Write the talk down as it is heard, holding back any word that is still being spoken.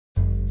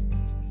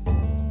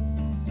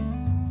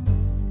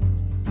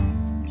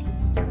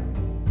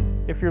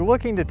If you're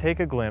looking to take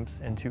a glimpse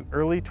into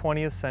early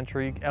 20th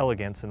century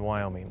elegance in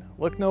Wyoming,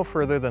 look no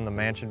further than the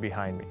mansion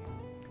behind me.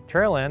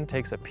 Trailend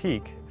takes a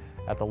peek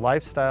at the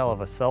lifestyle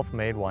of a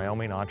self-made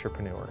Wyoming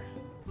entrepreneur.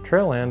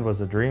 Trailend was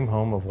the dream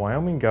home of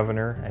Wyoming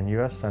Governor and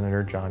U.S.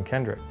 Senator John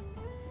Kendrick.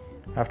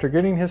 After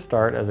getting his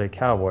start as a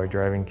cowboy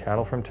driving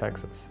cattle from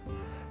Texas,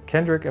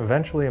 Kendrick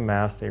eventually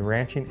amassed a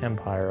ranching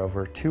empire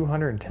over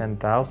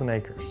 210,000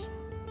 acres.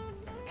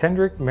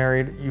 Kendrick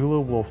married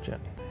Eula Wolfgen,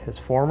 his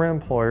former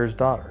employer's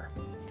daughter,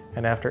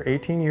 and after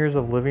 18 years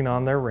of living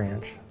on their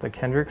ranch, the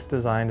Kendricks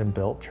designed and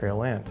built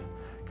Trailend,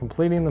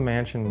 completing the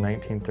mansion in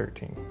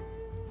 1913.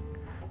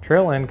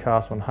 Trailend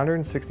cost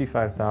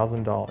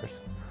 $165,000,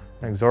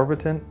 an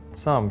exorbitant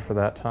sum for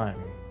that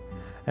time,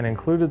 and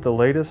included the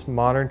latest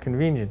modern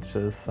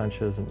conveniences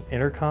such as an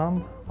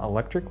intercom,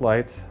 electric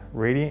lights,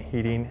 radiant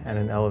heating, and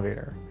an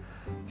elevator.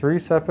 3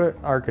 separate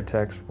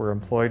architects were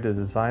employed to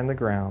design the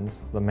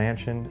grounds, the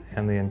mansion,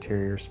 and the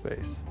interior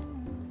space.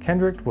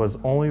 Kendrick was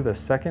only the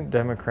second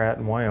Democrat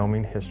in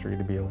Wyoming history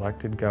to be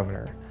elected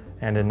governor,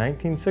 and in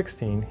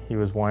 1916 he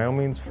was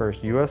Wyoming's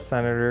first U.S.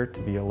 Senator to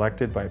be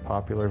elected by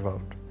popular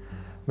vote.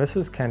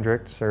 Mrs.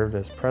 Kendrick served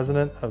as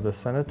president of the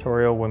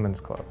Senatorial Women's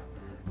Club.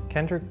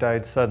 Kendrick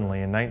died suddenly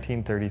in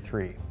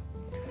 1933.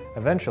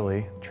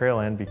 Eventually,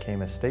 Trailend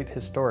became a state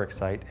historic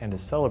site and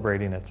is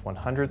celebrating its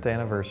 100th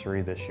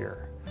anniversary this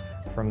year.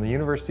 From the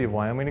University of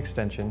Wyoming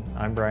Extension,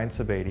 I'm Brian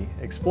Sabady,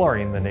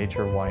 exploring the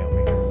nature of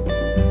Wyoming.